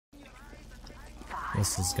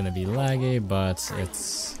This is gonna be laggy, but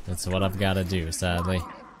it's what I've gotta do, sadly.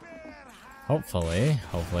 Hopefully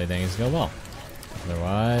things go well.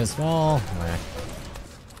 Otherwise, well,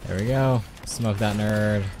 there we go. Smoke that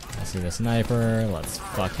nerd. I see the sniper. Let's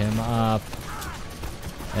fuck him up.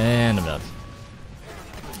 And I'm done.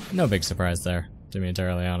 No big surprise there, to be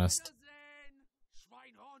entirely honest.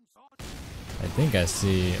 I think I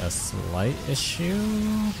see a slight issue.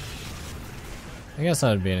 I guess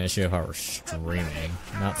that would be an issue if I were streaming.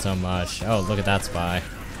 Not so much. Oh, look at that spy.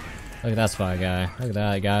 Look at that spy guy. Look at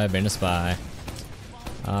that guy being a spy.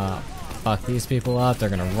 Fuck these people up. They're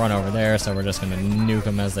gonna run over there, so we're just gonna nuke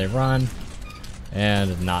them as they run.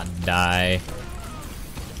 And not die.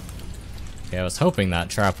 Okay, I was hoping that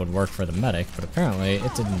trap would work for the medic, but apparently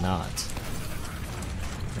it did not.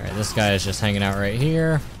 Alright, this guy is just hanging out right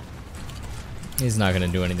here. He's not gonna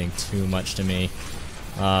do anything too much to me.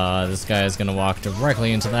 This guy is gonna walk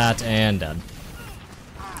directly into that and dead.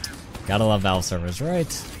 Gotta love Valve servers,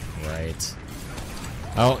 right? Right.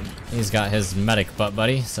 Oh, he's got his medic butt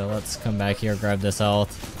buddy, so let's come back here, grab this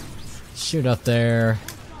health, shoot up there,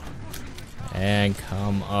 and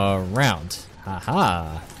come around.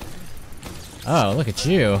 Haha. Oh, look at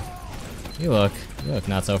you. You look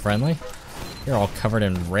not so friendly. You're all covered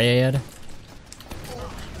in red.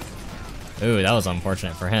 Ooh, that was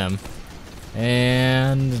unfortunate for him.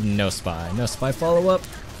 And no spy. No spy follow-up.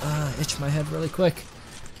 Itch my head really quick.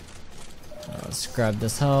 Let's grab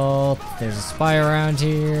this health. There's a spy around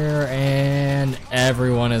here, and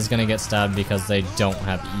everyone is gonna get stabbed because they don't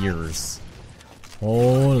have ears.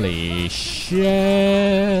 Holy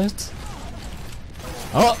shit!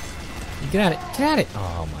 Oh! Get at it! Get at it!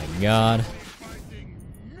 Oh my god.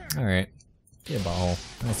 Alright. Be a butthole.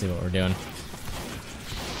 Let's see what we're doing.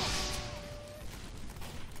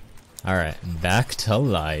 Alright, back to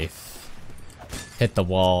life. Hit the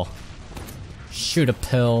wall. Shoot a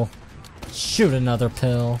pill. Shoot another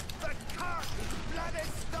pill.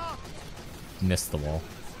 Missed the wall.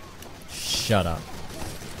 Shut up.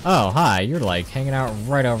 Oh, hi, you're like hanging out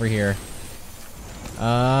right over here.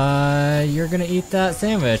 You're gonna eat that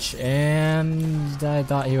sandwich, and I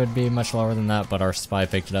thought he would be much lower than that, but our spy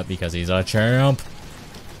picked it up because he's a champ.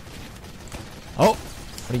 Oh,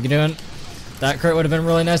 what are you doing? That crit would have been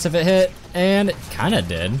really nice if it hit, and it kinda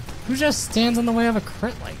did. Who just stands in the way of a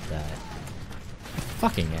crit like that?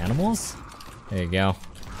 Fucking animals. There you go.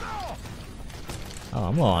 Oh,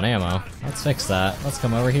 I'm low on ammo. Let's fix that. Let's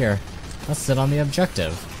come over here. Let's sit on the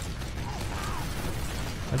objective.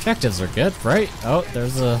 Objectives are good, right? Oh,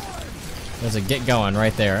 there's a get going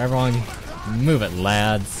right there. Everyone move it,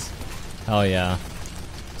 lads. Hell yeah.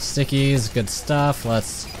 Stickies, good stuff.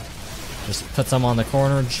 Let's just put some on the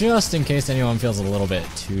corner just in case anyone feels a little bit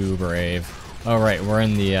too brave. Oh right, we're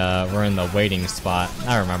in the waiting spot.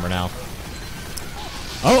 I remember now.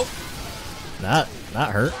 Oh! That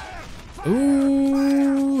hurt.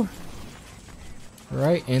 Ooh!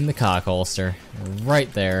 Right in the cock holster.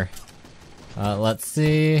 Right there. Let's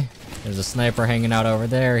see. There's a sniper hanging out over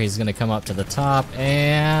there. He's gonna come up to the top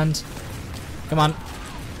and... Come on.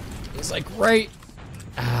 He's like right...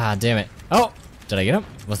 Ah, damn it. Oh! Did I get him?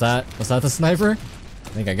 Was that the sniper? I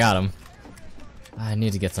think I got him. I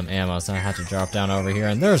need to get some ammo, so I have to drop down over here.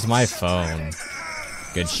 And there's my phone.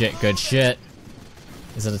 Good shit, good shit.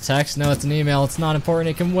 Is it a text? No, it's an email. It's not important.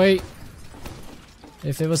 It can wait.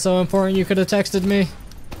 If it was so important, you could have texted me.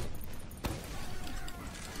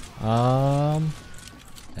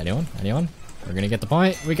 Anyone? Anyone? We're gonna get the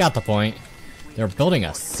point? We got the point. They're building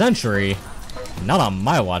a sentry. Not on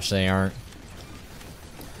my watch, they aren't.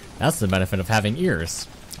 That's the benefit of having ears.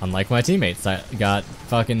 Unlike my teammates that got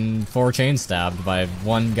fucking 4 chain stabbed by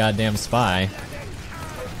one goddamn spy.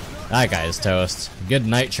 That guy is toast. Good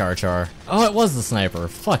night, Char Char. Oh, it was the sniper.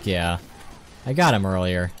 Fuck yeah. I got him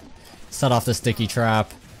earlier. Set off the sticky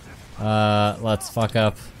trap. Let's fuck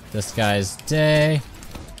up this guy's day.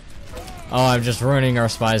 Oh, I'm just ruining our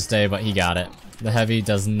spy's day, but he got it. The heavy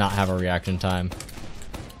does not have a reaction time.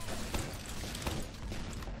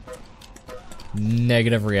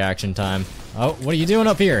 Negative reaction time. Oh, what are you doing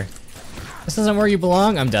up here? This isn't where you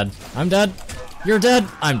belong. I'm dead. I'm dead. You're dead.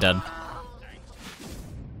 I'm dead.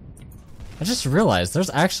 I just realized there's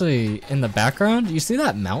actually in the background, you see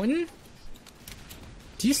that mountain?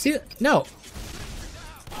 Do you see it? No.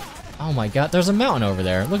 Oh my god, there's a mountain over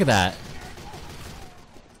there. Look at that.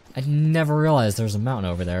 I never realized there's a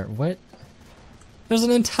mountain over there. What? There's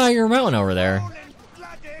an entire mountain over there.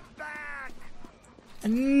 I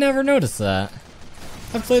never noticed that.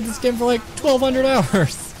 I've played this game for like 1,200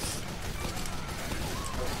 hours.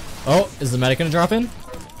 Oh, is the medic gonna drop in?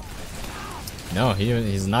 No,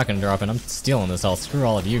 he's not gonna drop in. I'm stealing this all. Screw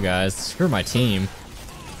all of you guys. Screw my team.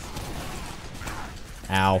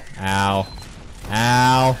 Ow. Ow.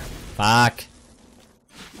 Ow. Fuck.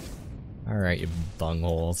 Alright, you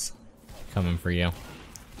bungholes. Coming for you.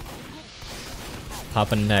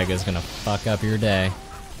 Papa Neg is gonna fuck up your day.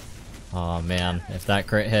 Oh man, if that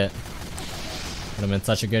crit hit. Would have been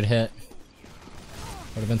such a good hit.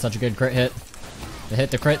 Would have been such a good crit hit. The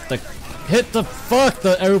hit, the crit, the hit, the fuck,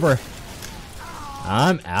 the Uber.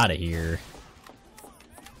 I'm out of here.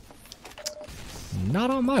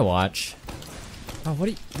 Not on my watch. Oh, what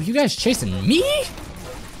are you guys chasing me?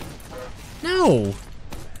 No!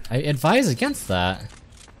 I advise against that.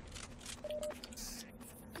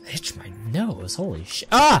 Itch my nose, holy shit.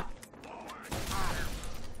 Ah!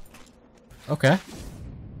 Okay.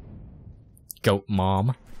 Goat mom.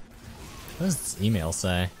 What does this email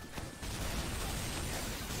say?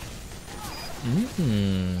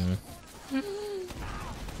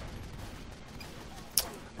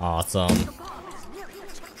 Awesome.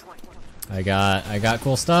 I got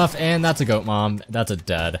cool stuff, and that's a goat mom. That's a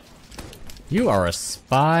dead. You are a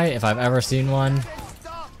spy if I've ever seen one.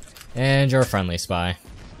 And you're a friendly spy.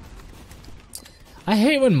 I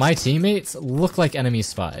hate when my teammates look like enemy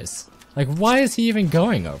spies. Like, why is he even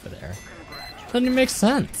going over there? Doesn't even make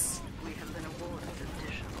sense.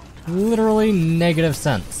 Literally negative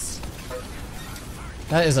sense.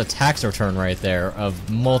 That is a tax return right there of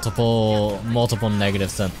multiple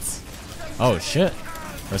negative cents. Oh shit.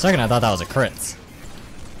 For a second I thought that was a crit.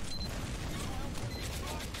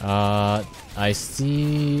 I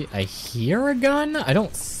hear a gun? I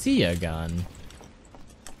don't see a gun.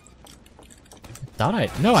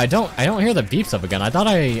 No, I don't hear the beeps of a gun. I thought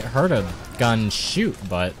I heard a gun shoot,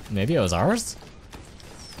 but maybe it was ours?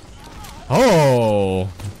 Oh!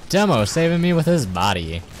 Demo saving me with his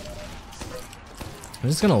body. I'm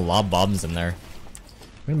just gonna lob bombs in there.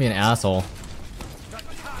 I'm gonna be an asshole.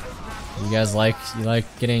 You guys like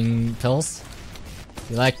getting pills?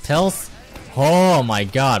 You like pills? Oh my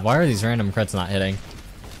god, why are these random crits not hitting?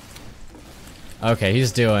 Okay,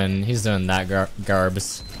 he's doing that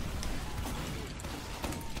garbs.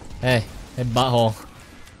 Hey butthole.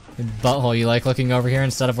 Hey butthole, you like looking over here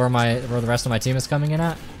instead of where the rest of my team is coming in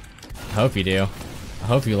at? I hope you do. I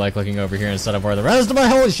hope you like looking over here instead of where the rest of my—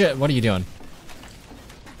 holy shit, what are you doing?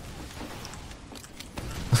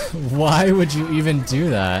 Why would you even do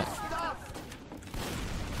that?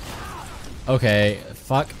 Okay,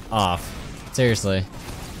 fuck off. Seriously.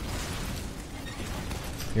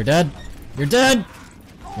 You're dead. You're dead!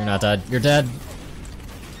 You're not dead. You're dead.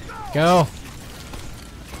 Go.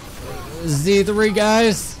 Z3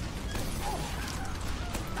 guys.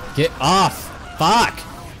 Get off. Fuck.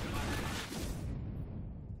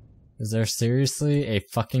 Is there seriously a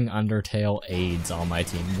fucking Undertale AIDS on my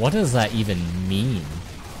team? What does that even mean?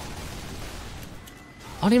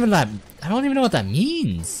 I don't even know what that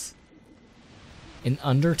means. An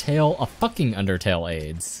Undertale, a fucking Undertale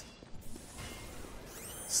AIDS.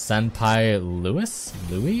 Senpai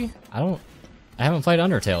Louis? I haven't played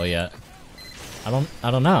Undertale yet. I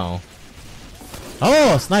don't know.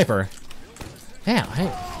 Oh, sniper. Damn,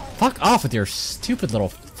 fuck off with your stupid little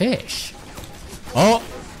fish. Oh,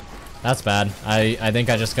 that's bad. I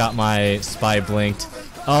think I just got my spy blinked.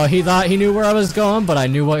 Oh, he thought he knew where I was going, but I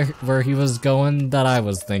knew where he was going that I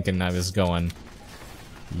was thinking I was going.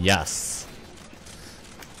 Yes.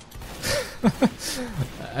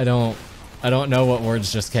 I don't know what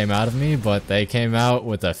words just came out of me, but they came out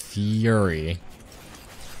with a fury.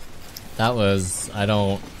 That was—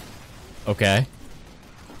 okay.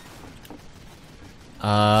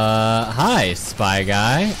 Hi, spy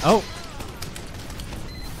guy. Oh.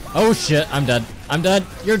 Oh shit, I'm dead. I'm dead.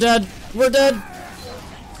 You're dead. We're dead.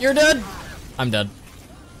 You're dead. I'm dead.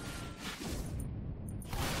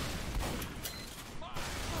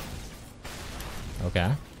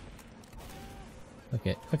 Okay. Look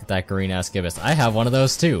at that green ass gibbous. I have one of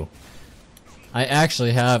those too. I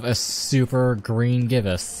actually have a super green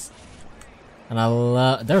gibbous. And I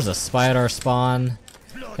love— there's a spy at our spawn.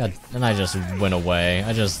 God, and I just went away.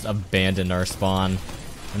 I just abandoned our spawn.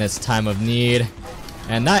 And it's time of need.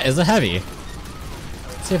 And that is a heavy.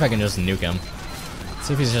 Let's see if I can just nuke him.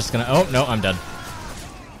 See if he's just gonna— oh, no, I'm dead.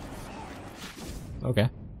 Okay.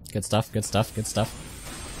 Good stuff, good stuff, good stuff.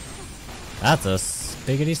 That's a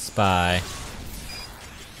spiggity spy.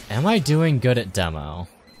 Am I doing good at demo?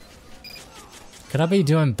 Could I be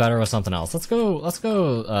doing better with something else? Let's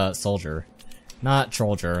go, soldier. Not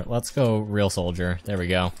trolldier. Let's go real soldier. There we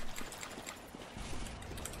go.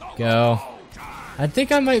 Go. I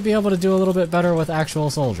think I might be able to do a little bit better with actual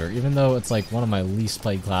soldier, even though it's like one of my least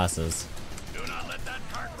played classes.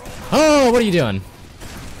 Oh, what are you doing?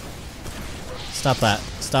 Stop that.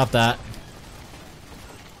 Stop that.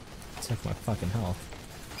 Took my fucking health.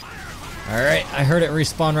 Alright, I heard it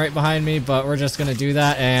respawn right behind me, but we're just gonna do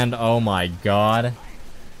that, and oh my god.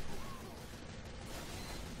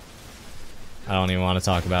 I don't even want to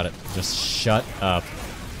talk about it. Just shut up.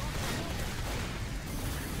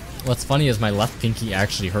 What's funny is my left pinky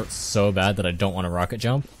actually hurts so bad that I don't want to rocket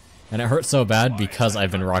jump. And it hurts so bad because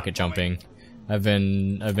I've been rocket jumping. I've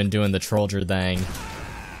been doing the trollger thing.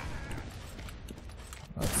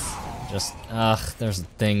 Let's just, there's a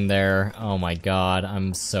thing there. Oh my god,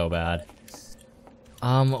 I'm so bad.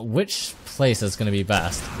 Which place is gonna be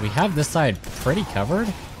best? We have this side pretty covered.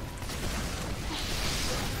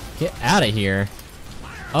 Get out of here.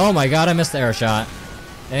 Oh my god, I missed the air shot.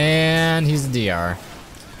 And he's a DR.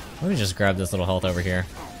 Let me just grab this little health over here.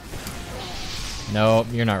 Nope,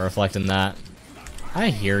 you're not reflecting that.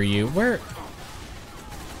 I hear you. Where?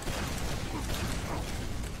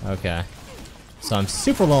 Okay. So I'm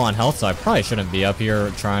super low on health, so I probably shouldn't be up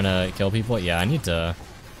here trying to kill people. Yeah, I need to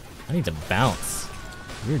bounce.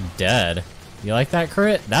 You're dead. You like that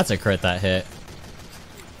crit? That's a crit that hit.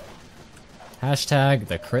 Hashtag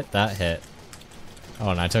the crit that hit.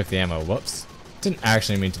 Oh, and I took the ammo. Whoops. Didn't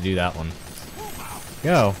actually mean to do that one.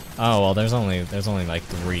 Go. Oh well, there's only like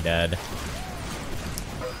 3 dead.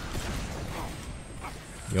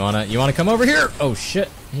 You wanna come over here? Oh shit,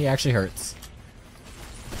 he actually hurts.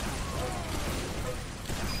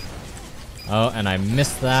 Oh, and I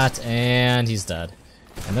missed that, and he's dead.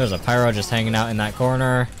 And there's a pyro just hanging out in that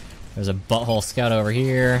corner. There's a butthole scout over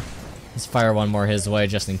here. Let's fire one more his way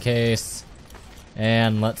just in case.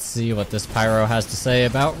 And let's see what this pyro has to say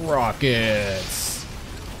about rockets.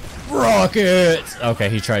 Rockets! Okay,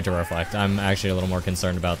 he tried to reflect. I'm actually a little more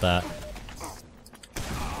concerned about that.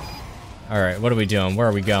 Alright, what are we doing? Where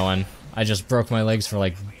are we going? I just broke my legs for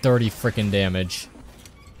like 30 frickin' damage.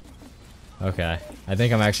 Okay, I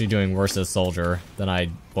think I'm actually doing worse as soldier than I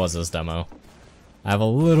was as demo. I have a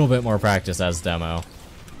little bit more practice as demo.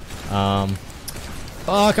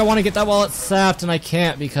 Fuck, I want to get that while it's sapped and I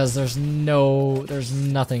can't because there's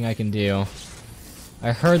nothing I can do.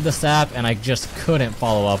 I heard the sap and I just couldn't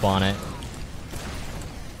follow up on it.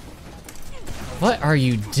 What are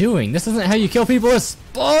you doing? This isn't how you kill people with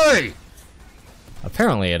spy!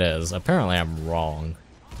 Apparently it is. Apparently I'm wrong.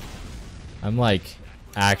 I'm like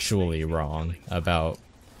actually wrong about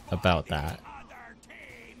that.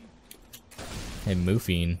 Hey,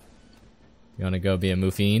 Moofiend. You wanna go be a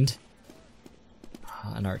Moofiend?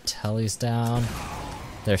 And our telly's down.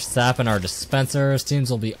 They're sapping our dispensers.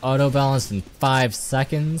 Teams will be auto-balanced in 5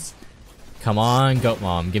 seconds. Come on, Goat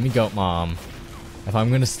Mom. Give me Goat Mom. If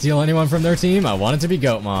I'm gonna steal anyone from their team, I want it to be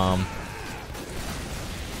Goat Mom.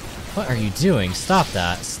 What are you doing? Stop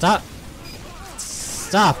that. Stop.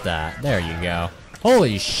 Stop that. There you go.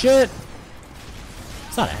 Holy shit!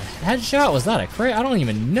 Is that a headshot? Was that a crit? I don't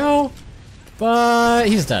even know. But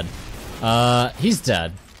he's dead. He's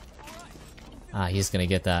dead. Ah, he's gonna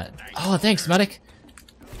get that. Oh, thanks, medic.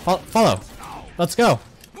 Follow. Let's go,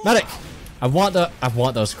 medic. I want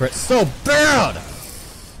those crits so bad.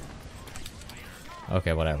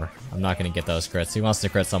 Okay, whatever. I'm not gonna get those crits. He wants to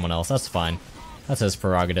crit someone else. That's fine. That's his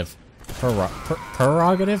prerogative.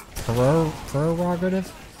 Prerogative?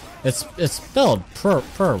 Prerogative? It's spelled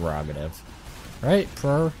prerogative, right?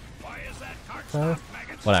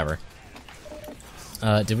 Whatever.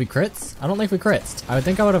 Did we crits? I don't think we crits. I would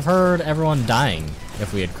think I would have heard everyone dying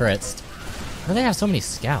if we had crits. Why do they have so many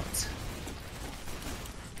scouts?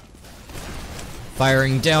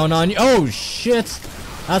 Firing down on you. Oh shit!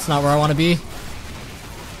 That's not where I want to be.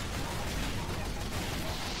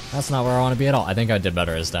 That's not where I want to be at all. I think I did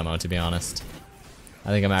better as demo, to be honest. I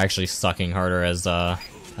think I'm actually sucking harder as a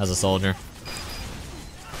soldier.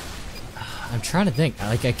 I'm trying to think.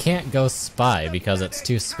 Like, I can't go spy because it's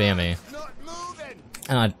too spammy.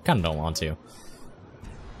 And I kind of don't want to.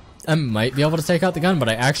 I might be able to take out the gun, but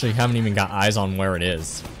I actually haven't even got eyes on where it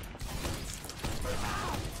is.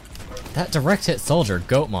 That direct hit soldier,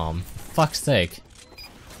 Goat Mom. Fuck's sake.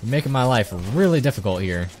 You're making my life really difficult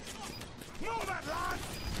here.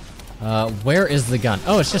 Where is the gun?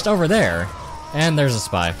 Oh, it's just over there. And there's a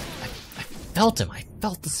spy. I felt him. I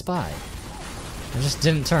felt the spy. I just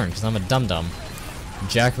didn't turn because I'm a dum-dum.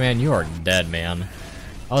 Jackman, you are dead, man.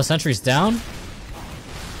 Oh, sentry's down?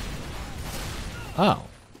 Oh.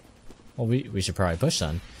 Well, we should probably push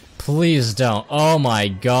then. Please don't. Oh my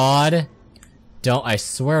god. Don't. I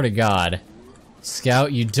swear to God.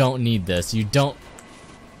 Scout, you don't need this. You don't.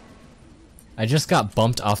 I just got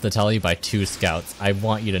bumped off the telly by 2 scouts. I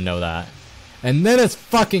want you to know that. And then it's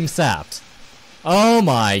fucking sapped. Oh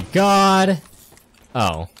my god.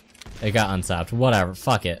 Oh. It got unsapped. Whatever.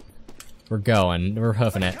 Fuck it. We're going. We're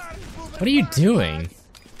hoofing it. What are you doing?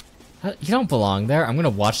 You don't belong there. I'm gonna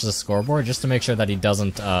watch the scoreboard just to make sure that he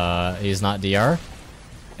doesn't, he's not DR.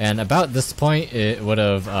 And about this point, it would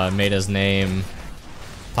have made his name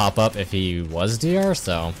pop up if he was DR,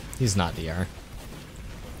 so he's not DR.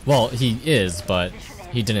 Well, he is, but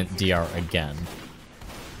he didn't DR again.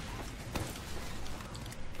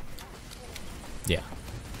 Yeah.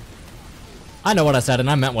 I know what I said, and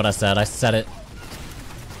I meant what I said. I said it.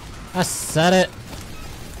 I said it.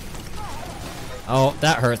 Oh,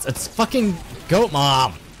 that hurts. It's fucking Goat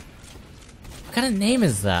Mom! What kind of name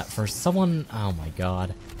is that for someone? Oh my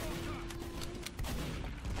god.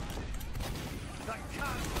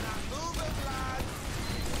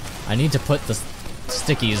 I need to put the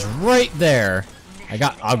stickies right there. I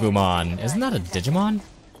got Agumon. Isn't that a Digimon?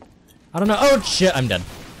 I don't know. Oh shit, I'm dead.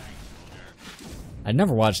 I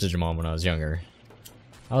never watched Digimon when I was younger.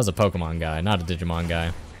 I was a Pokemon guy, not a Digimon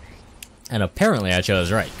guy. And apparently I chose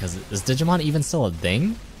right, because is Digimon even still a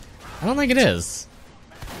thing? I don't think it is.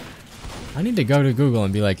 I need to go to Google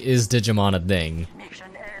and be like, is Digimon a thing?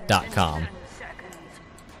 .com.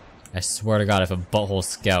 I swear to god if a Butthole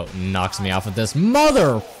Scout knocks me off with this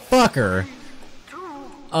motherfucker!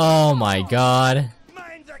 Oh my god.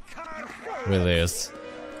 We lose.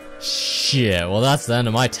 Shit, well that's the end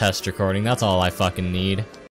of my test recording, that's all I fucking need.